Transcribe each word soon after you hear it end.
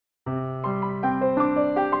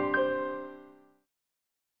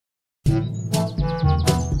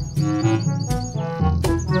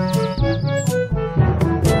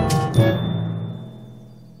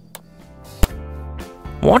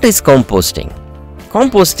what is composting?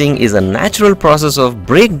 Composting is a natural process of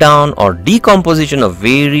breakdown or decomposition of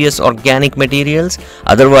various organic materials,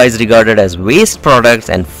 otherwise regarded as waste products,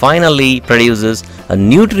 and finally produces a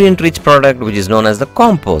nutrient-rich product which is known as the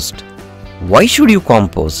compost. Why should you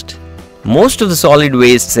compost? Most of the solid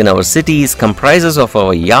wastes in our cities comprises of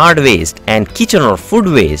our yard waste and kitchen or food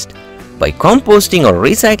waste. By composting or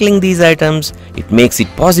recycling these items, it makes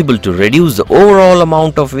it possible to reduce the overall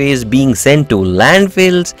amount of waste being sent to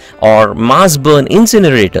landfills or mass burn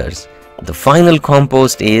incinerators. The final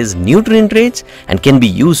compost is nutrient-rich and can be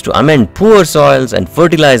used to amend poor soils and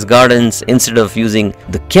fertilize gardens instead of using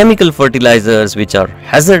the chemical fertilizers which are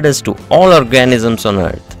hazardous to all organisms on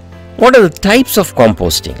earth. What are the types of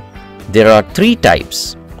composting? There are three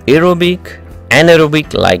types: aerobic,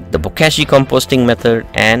 anaerobic like the BOKASHI composting method,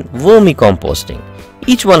 and vermicomposting.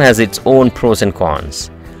 Each one has its own pros and cons.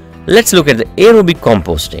 Let's look at the aerobic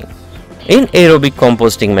composting. In aerobic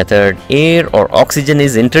composting method, air or oxygen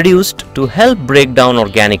is introduced to help break down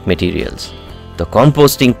organic materials. The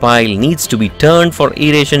composting pile needs to be turned for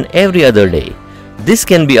aeration every other day. This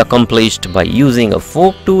can be accomplished by using a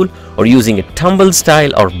fork tool or using a tumble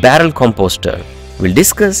style or barrel composter. We'll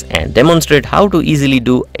discuss and demonstrate how to easily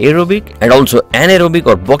do aerobic and also anaerobic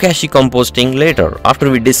or BOKASHI composting later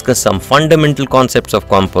after we discuss some fundamental concepts of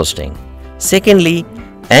composting. Secondly,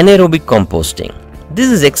 anaerobic composting.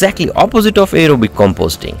 This is exactly opposite of aerobic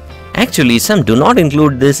composting. Actually, some do not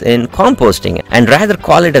include this in composting and rather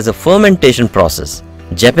call it as a fermentation process.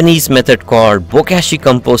 Japanese method called BOKASHI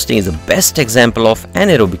composting is the best example of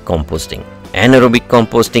anaerobic composting. Anaerobic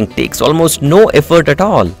composting takes almost no effort at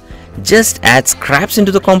all. Just add scraps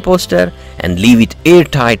into the composter and leave it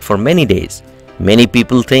airtight for many days. Many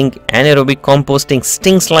people think anaerobic composting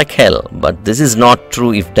stinks like hell, but this is not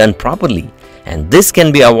true if done properly. And this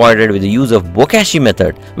can be avoided with the use of BOKASHI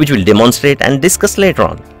method, which we'll demonstrate and discuss later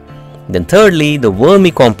on. Then thirdly, the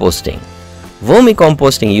vermicomposting.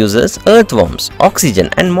 Vermicomposting uses earthworms, oxygen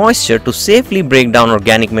and moisture to safely break down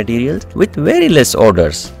organic materials with very less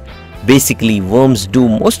odors. Basically, worms do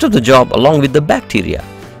most of the job along with the bacteria.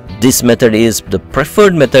 This method is the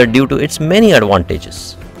preferred method due to its many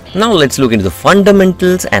advantages. Now let's look into the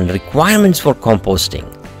fundamentals and requirements for composting.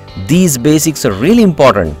 These basics are really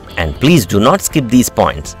important and please do not skip these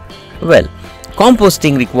points. Well,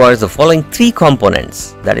 composting requires the following three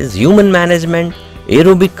components, that is human management,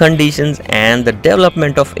 aerobic conditions and the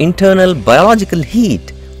development of internal biological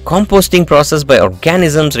heat. Composting process by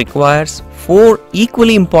organisms requires four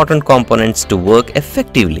equally important components to work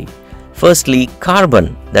effectively. Firstly,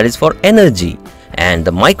 carbon, that is for energy, and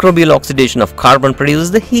the microbial oxidation of carbon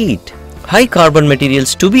produces the heat. High carbon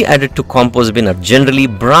materials to be added to compost bin are generally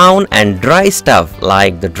brown and dry stuff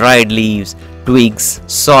like the dried leaves, twigs,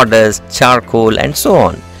 sawdust, charcoal and so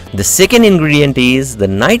on. The second ingredient is the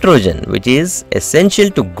nitrogen, which is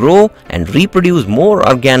essential to grow and reproduce more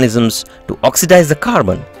organisms to oxidize the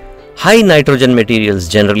carbon. High nitrogen materials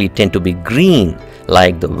generally tend to be green,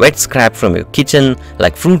 like the wet scrap from your kitchen,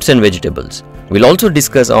 like fruits and vegetables. We'll also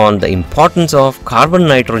discuss on the importance of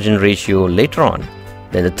carbon-nitrogen ratio later on.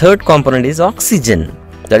 Then the third component is oxygen,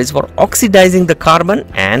 that is for oxidizing the carbon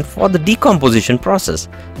and for the decomposition process.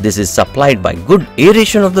 This is supplied by good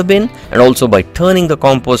aeration of the bin and also by turning the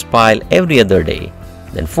compost pile every other day.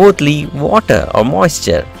 Then fourthly, water or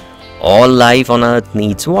moisture. All life on earth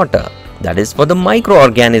needs water. That is for the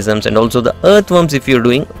microorganisms and also the earthworms if you're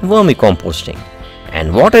doing vermicomposting.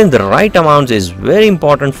 And water in the right amounts is very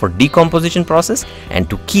important for decomposition process and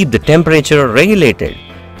to keep the temperature regulated.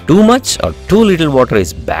 Too much or too little water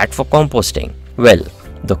is bad for composting. Well,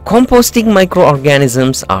 the composting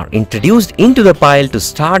microorganisms are introduced into the pile to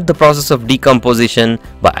start the process of decomposition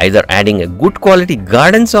by either adding a good quality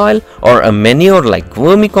garden soil or a manure like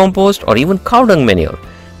vermicompost or even cow dung manure.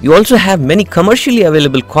 You also have many commercially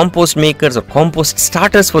available compost makers or compost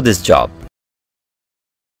starters for this job.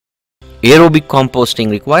 Aerobic composting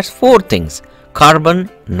requires four things: carbon,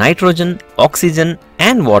 nitrogen, oxygen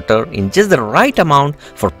and water in just the right amount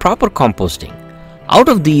for proper composting. Out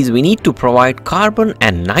of these, we need to provide carbon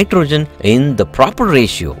and nitrogen in the proper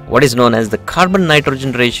ratio, what is known as the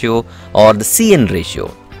carbon-nitrogen ratio or the CN ratio.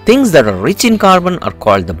 Things that are rich in carbon are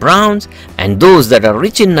called the browns and those that are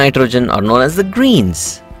rich in nitrogen are known as the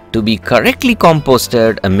greens. To be correctly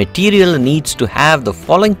composted, a material needs to have the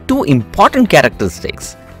following two important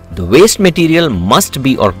characteristics. The waste material must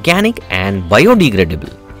be organic and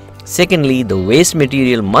biodegradable. Secondly, the waste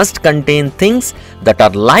material must contain things that are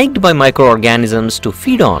liked by microorganisms to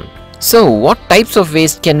feed on. So, what types of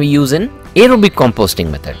waste can we use in aerobic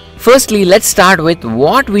composting method? Firstly, let's start with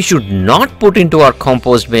what we should not put into our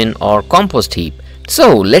compost bin or compost heap.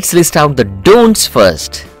 So let's list out the don'ts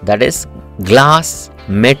first. That is, glass,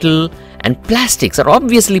 metal and plastics are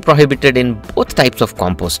obviously prohibited in both types of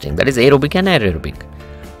composting, that is aerobic and anaerobic.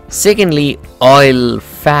 Secondly, oil,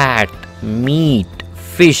 fat, meat,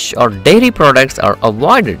 fish or dairy products are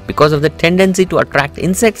avoided because of the tendency to attract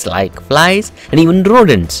insects like flies and even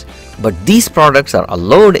rodents. But these products are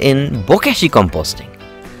allowed in BOKASHI composting.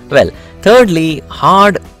 Well, thirdly,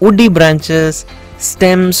 hard woody branches,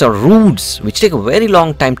 stems or roots which take a very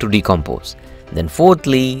long time to decompose. Then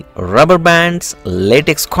fourthly, rubber bands,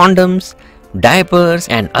 latex condoms, diapers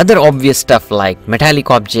and other obvious stuff like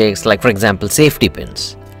metallic objects like for example safety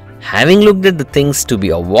pins. Having looked at the things to be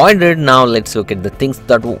avoided, now let's look at the things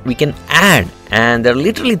that we can add, and there are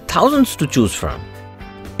literally thousands to choose from.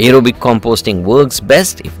 Aerobic composting works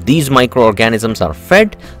best if these microorganisms are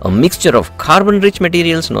fed a mixture of carbon-rich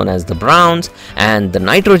materials known as the browns and the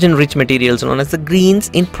nitrogen-rich materials known as the greens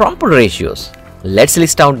in proper ratios. Let's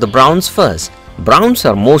list out the browns first. Browns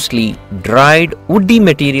are mostly dried woody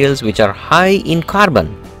materials which are high in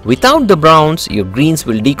carbon. Without the browns, your greens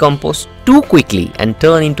will decompose too quickly and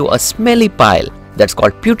turn into a smelly pile that's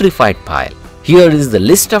called putrefied pile. Here is the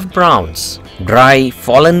list of browns: dry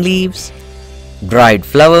fallen leaves, dried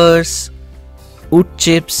flowers, wood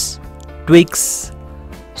chips, twigs,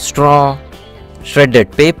 straw,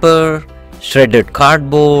 shredded paper, shredded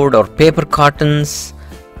cardboard or paper cartons,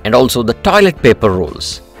 and also the toilet paper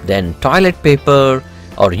rolls. Then toilet paper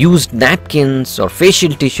or used napkins or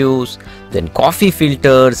facial tissues, then coffee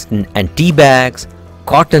filters and tea bags,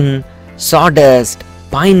 cotton, sawdust,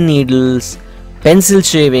 pine needles, pencil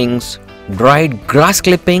shavings, dried grass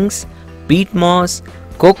clippings, peat moss,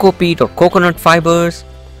 cocoa peat or coconut fibers,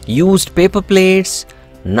 used paper plates,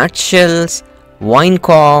 nutshells, wine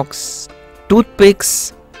corks,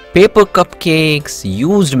 toothpicks, paper cupcakes,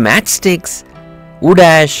 used matchsticks, wood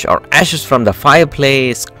ash or ashes from the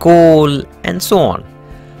fireplace, coal, and so on.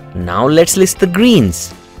 Now let's list the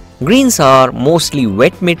greens. Greens are mostly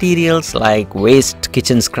wet materials like waste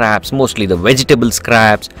kitchen scraps, mostly the vegetable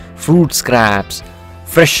scraps, fruit scraps,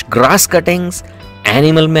 fresh grass cuttings,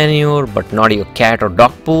 animal manure but not your cat or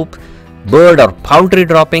dog poop, bird or poultry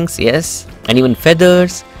droppings, yes, and even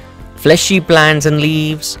feathers, fleshy plants and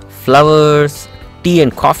leaves, flowers, tea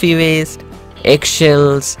and coffee waste,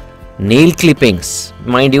 eggshells, nail clippings,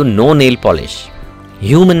 mind you no nail polish,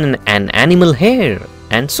 human and animal hair,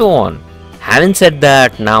 and so on. Having said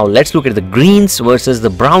that, now let's look at the greens versus the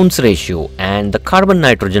browns ratio and the carbon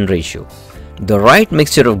nitrogen ratio. The right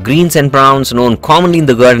mixture of greens and browns, known commonly in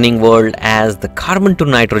the gardening world as the carbon to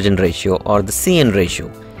nitrogen ratio or the CN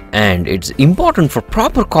ratio, and it's important for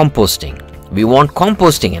proper composting. We want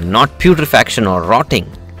composting and not putrefaction or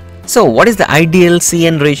rotting. So what is the ideal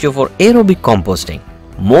CN ratio for aerobic composting?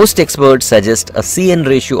 Most experts suggest a CN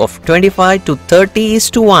ratio of 25 to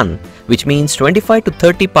 30:1, which means 25 to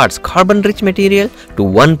 30 parts carbon-rich material to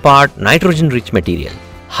 1 part nitrogen-rich material.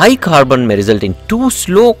 High carbon may result in too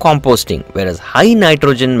slow composting, whereas high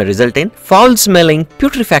nitrogen may result in foul-smelling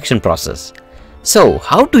putrefaction process. So,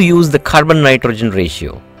 how to use the carbon-nitrogen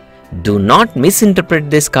ratio? Do not misinterpret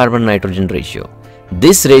this carbon-nitrogen ratio.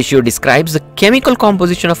 This ratio describes the chemical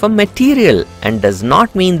composition of a material and does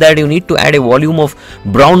not mean that you need to add a volume of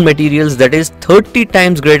brown materials that is 30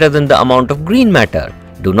 times greater than the amount of green matter.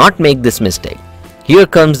 Do not make this mistake. Here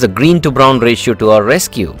comes the green to brown ratio to our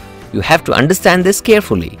rescue. You have to understand this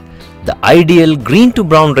carefully. The ideal green to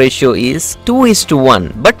brown ratio is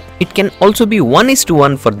 2:1, but it can also be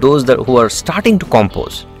 1:1 for those who are starting to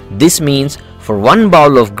compost. This means for 1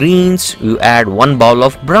 bowl of greens, you add 1 bowl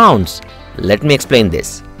of browns. Let me explain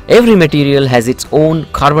this. Every material has its own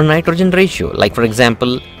carbon-nitrogen ratio. Like for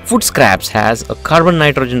example, food scraps has a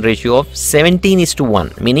carbon-nitrogen ratio of 17:1,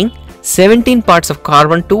 meaning 17 parts of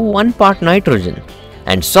carbon to 1 part nitrogen.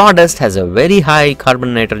 And sawdust has a very high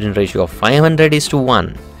carbon-nitrogen ratio of 500:1.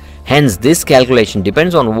 Hence, this calculation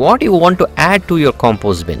depends on what you want to add to your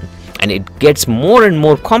compost bin, and it gets more and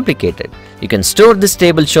more complicated. You can store this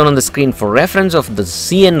table shown on the screen for reference of the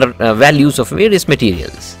CN values of various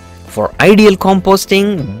materials. For ideal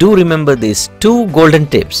composting, do remember these 2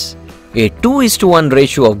 golden tips. A 2:1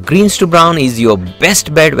 ratio of greens to brown is your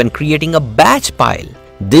best bet when creating a batch pile.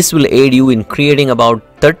 This will aid you in creating about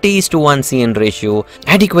 30:1 CN ratio,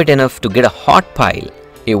 adequate enough to get a hot pile.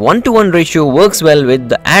 A 1:1 ratio works well with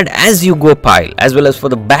the add as you go pile as well as for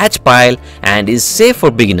the batch pile and is safe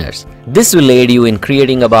for beginners. This will aid you in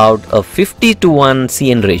creating about a 50:1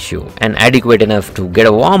 CN ratio and adequate enough to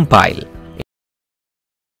get a warm pile.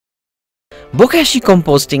 BOKASHI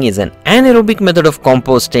composting is an anaerobic method of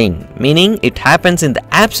composting, meaning it happens in the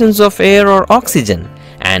absence of air or oxygen,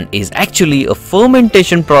 and is actually a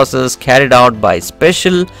fermentation process carried out by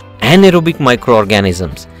special anaerobic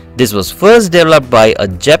microorganisms. This was first developed by a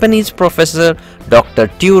Japanese professor, Dr.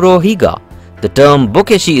 Turo Higa. The term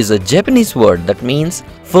bokashi is a Japanese word that means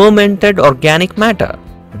fermented organic matter.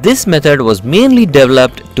 This method was mainly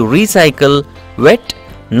developed to recycle wet,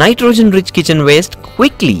 nitrogen-rich kitchen waste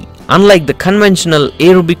quickly, unlike the conventional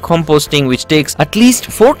aerobic composting, which takes at least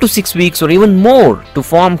 4 to 6 weeks or even more to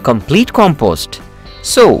form complete compost.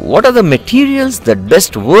 So, what are the materials that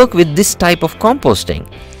best work with this type of composting?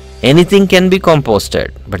 Anything can be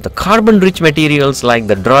composted, but the carbon-rich materials like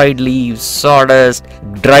the dried leaves, sawdust,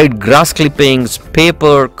 dried grass clippings,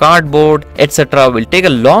 paper, cardboard, etc. will take a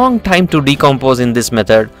long time to decompose in this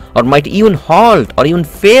method, or might even halt or even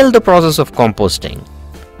fail the process of composting.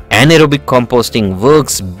 Anaerobic composting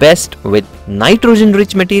works best with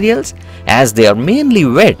nitrogen-rich materials as they are mainly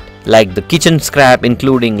wet, like the kitchen scrap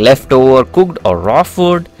including leftover cooked or raw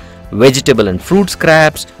food, vegetable and fruit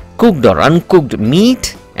scraps, cooked or uncooked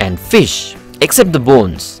meat, and fish, except the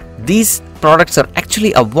bones. These products are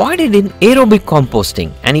actually avoided in aerobic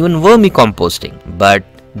composting and even vermicomposting, but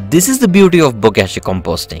this is the beauty of bokashi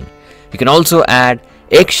composting. You can also add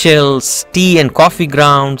eggshells, tea and coffee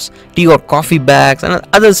grounds, tea or coffee bags, and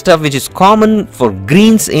other stuff which is common for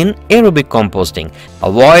greens in aerobic composting.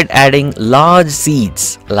 Avoid adding large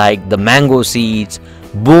seeds like the mango seeds,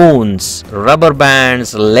 bones, rubber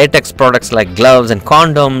bands, latex products like gloves and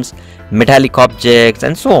condoms, metallic objects,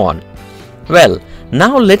 and so on. Well,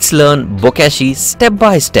 now let's learn bokashi step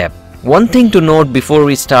by step. One thing to note before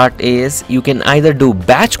we start is you can either do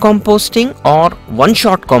batch composting or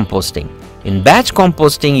one-shot composting. In batch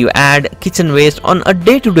composting, you add kitchen waste on a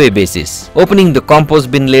day-to-day basis, opening the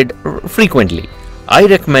compost bin lid frequently. I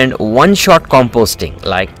recommend one-shot composting,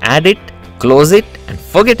 like add it, close it, and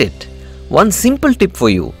forget it. One simple tip for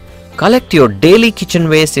you: collect your daily kitchen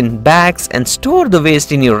waste in bags and store the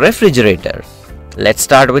waste in your refrigerator. Let's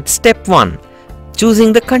start with step 1,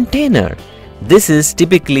 choosing the container. This is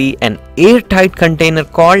typically an airtight container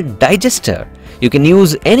called digester. You can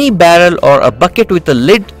use any barrel or a bucket with a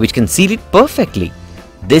lid which can seal it perfectly.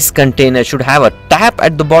 This container should have a tap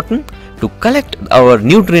at the bottom to collect our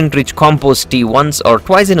nutrient-rich compost tea once or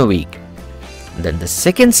twice in a week. Then the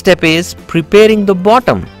second step is preparing the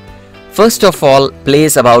bottom. First of all,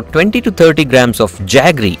 place about 20 to 30 grams of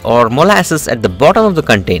jaggery or molasses at the bottom of the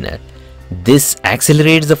container. This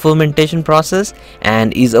accelerates the fermentation process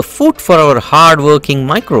and is a food for our hard-working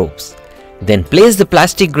microbes. Then place the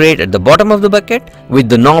plastic grate at the bottom of the bucket with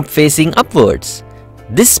the knob facing upwards.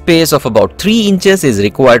 This space of about 3 inches is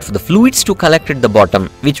required for the fluids to collect at the bottom,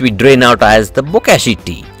 which we drain out as the bokashi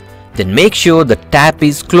tea. Then make sure the tap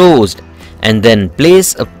is closed and then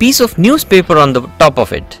place a piece of newspaper on the top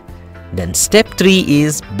of it. Then step 3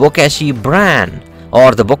 is bokashi bran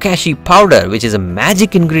or the bokashi powder, which is a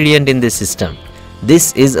magic ingredient in this system.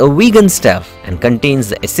 This is a vegan stuff and contains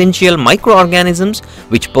the essential microorganisms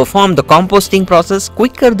which perform the composting process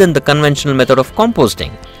quicker than the conventional method of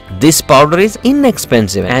composting. This powder is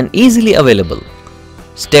inexpensive and easily available.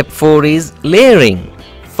 Step 4 is layering.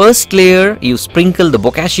 First layer, you sprinkle the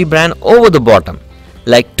bokashi bran over the bottom,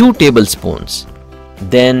 like 2 tablespoons.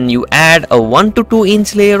 Then you add a 1 to 2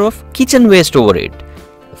 inch layer of kitchen waste over it.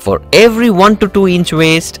 For every 1 to 2 inch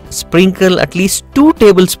waste, sprinkle at least 2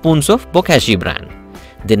 tablespoons of bokashi bran.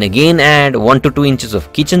 Then again add 1 to 2 inches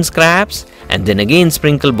of kitchen scraps and then again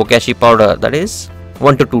sprinkle bokashi powder, that is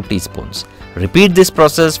 1 to 2 teaspoons. Repeat this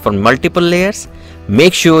process for multiple layers.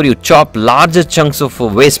 Make sure you chop larger chunks of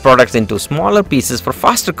waste products into smaller pieces for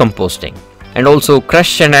faster composting. And also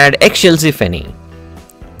crush and add eggshells if any.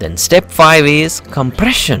 Then step 5 is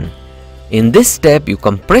compression. In this step, you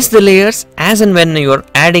compress the layers as and when you are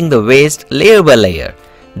adding the waste layer by layer.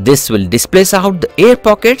 This will displace out the air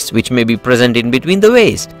pockets which may be present in between the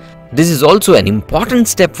waste. This is also an important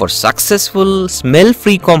step for successful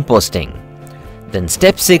smell-free composting. Then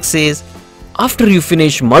step 6 is, after you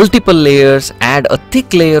finish multiple layers, add a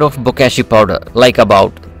thick layer of bokashi powder, like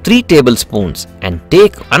about 3 tablespoons, and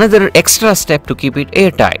take another extra step to keep it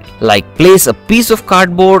airtight, like place a piece of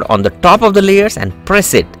cardboard on the top of the layers and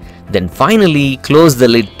press it. Then finally close the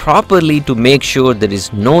lid properly to make sure there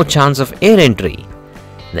is no chance of air entry.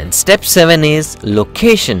 Then step 7 is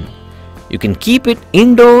location. You can keep it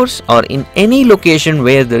indoors or in any location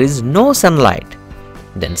where there is no sunlight.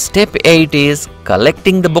 Then step 8 is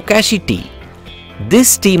collecting the bokashi tea.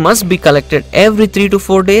 This tea must be collected every 3 to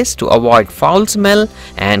 4 days to avoid foul smell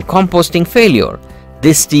and composting failure.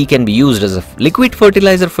 This tea can be used as a liquid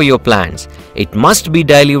fertilizer for your plants. It must be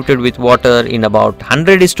diluted with water in about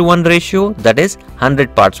 100:1 ratio, that is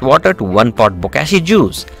 100 parts water to 1 part bokashi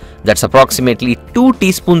juice. That's approximately 2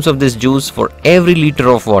 teaspoons of this juice for every liter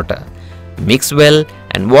of water. Mix well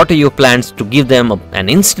and water your plants to give them an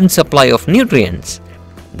instant supply of nutrients.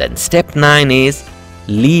 Then step 9 is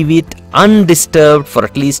leave it undisturbed for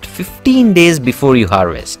at least 15 days before you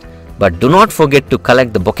harvest. But do not forget to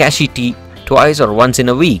collect the bokashi tea twice or once in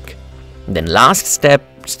a week. Then last step,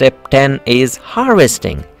 step 10 is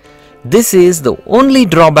harvesting. This is the only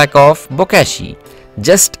drawback of bokashi.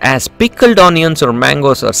 Just as pickled onions or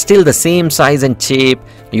mangoes are still the same size and shape,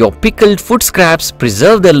 your pickled food scraps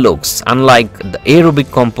preserve their looks, unlike the aerobic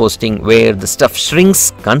composting where the stuff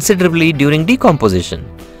shrinks considerably during decomposition.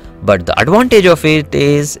 But the advantage of it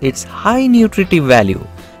is its high nutritive value.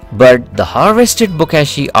 But the harvested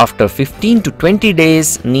bokashi after 15 to 20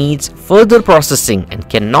 days needs further processing and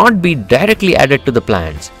cannot be directly added to the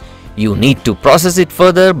plants. You need to process it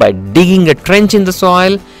further by digging a trench in the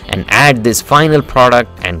soil and add this final product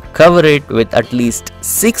and cover it with at least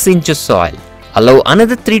 6 inches soil. Allow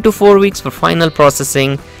another 3 to 4 weeks for final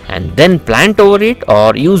processing and then plant over it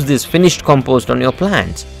or use this finished compost on your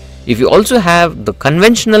plants. If you also have the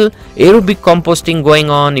conventional aerobic composting going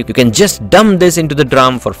on, you can just dump this into the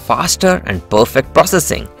drum for faster and perfect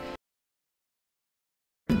processing.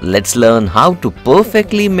 Let's learn how to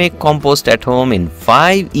perfectly make compost at home in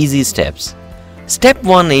 5 easy steps. Step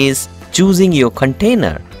 1 is choosing your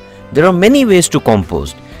container. There are many ways to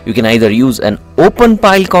compost. You can either use an open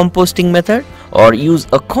pile composting method or use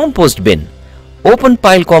a compost bin. Open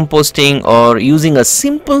pile composting or using a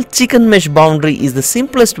simple chicken mesh boundary is the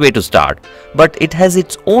simplest way to start, but it has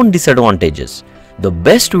its own disadvantages. The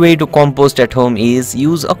best way to compost at home is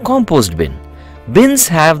use a compost bin. Bins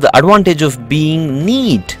have the advantage of being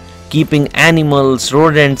neat, keeping animals,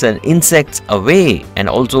 rodents and insects away and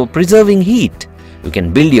also preserving heat. You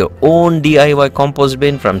can build your own DIY compost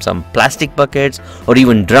bin from some plastic buckets or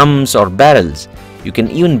even drums or barrels. You can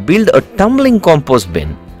even build a tumbling compost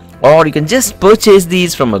bin, or you can just purchase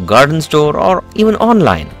these from a garden store or even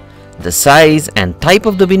online. The size and type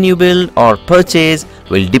of the bin you build or purchase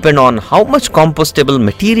will depend on how much compostable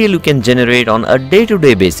material you can generate on a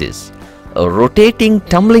day-to-day basis. A rotating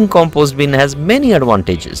tumbling compost bin has many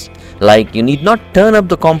advantages, like you need not turn up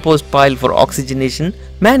the compost pile for oxygenation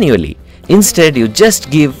manually. Instead, you just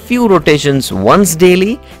give few rotations once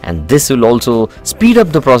daily and this will also speed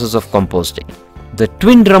up the process of composting. The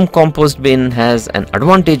twin drum compost bin has an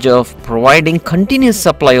advantage of providing continuous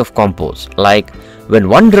supply of compost. Like when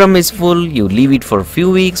one drum is full, you leave it for a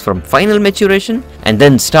few weeks from final maturation and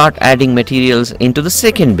then start adding materials into the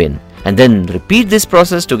second bin and then repeat this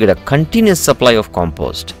process to get a continuous supply of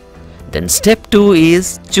compost. Then step 2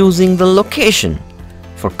 is choosing the location.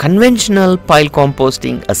 For conventional pile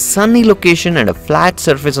composting, a sunny location and a flat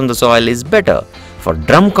surface on the soil is better. For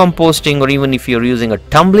drum composting or even if you're using a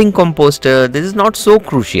tumbling composter, this is not so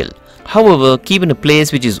crucial. However, keep in a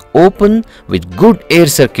place which is open with good air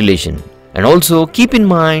circulation. And also keep in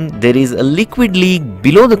mind there is a liquid leak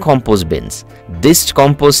below the compost bins. This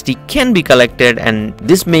compost tea can be collected and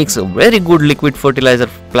this makes a very good liquid fertilizer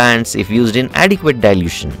for plants if used in adequate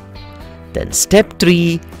dilution. Then step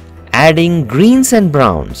 3, adding greens and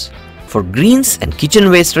browns. For greens and kitchen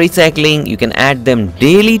waste recycling, you can add them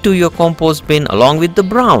daily to your compost bin along with the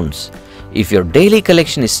browns. If your daily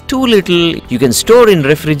collection is too little, you can store in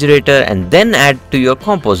refrigerator and then add to your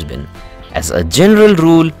compost bin. As a general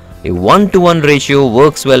rule, a 1:1 ratio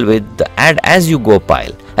works well with the add as you go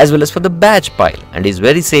pile as well as for the batch pile and is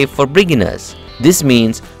very safe for beginners. This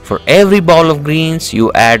means for every bowl of greens,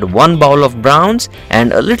 you add 1 bowl of browns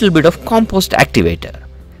and a little bit of compost activator.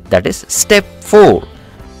 That is step 4.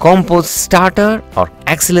 Compost starter or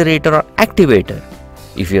accelerator or activator.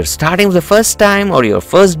 If you're starting the first time or your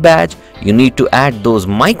first batch, you need to add those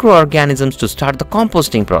microorganisms to start the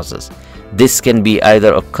composting process. This can be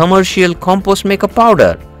either a commercial compost maker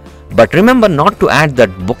powder, but remember not to add that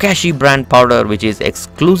BOKASHI brand powder which is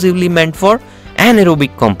exclusively meant for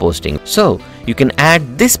anaerobic composting. So you can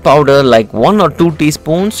add this powder like 1 or 2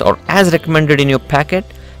 teaspoons or as recommended in your packet,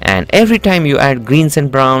 and every time you add greens and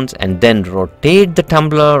browns and then rotate the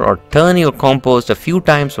tumbler or turn your compost a few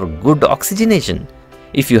times for good oxygenation.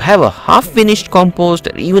 If you have a half finished compost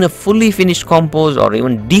or even a fully finished compost or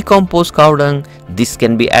even decomposed cow dung, this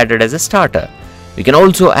can be added as a starter. You can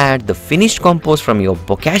also add the finished compost from your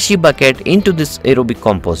bokashi bucket into this aerobic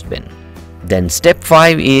compost bin. Then step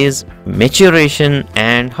 5 is maturation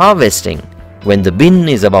and harvesting. When the bin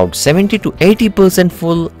is about 70 to 80%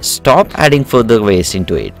 full, stop adding further waste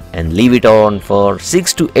into it and leave it on for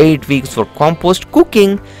 6 to 8 weeks for compost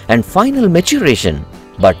cooking and final maturation.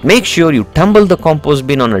 But make sure you tumble the compost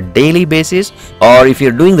bin on a daily basis, or if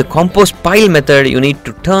you're doing the compost pile method, you need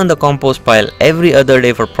to turn the compost pile every other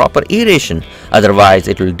day for proper aeration. Otherwise,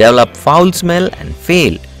 it will develop foul smell and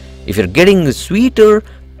fail. If you're getting a sweeter,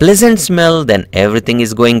 pleasant smell, then everything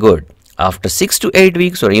is going good. After 6 to 8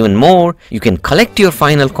 weeks or even more, you can collect your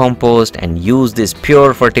final compost and use this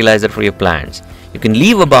pure fertilizer for your plants. You can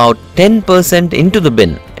leave about 10% into the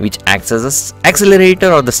bin, which acts as an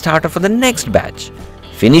accelerator or the starter for the next batch.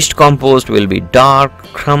 Finished compost will be dark,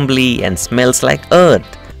 crumbly, and smells like earth.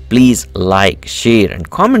 Please like, share, and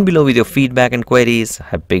comment below with your feedback and queries.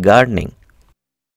 Happy gardening!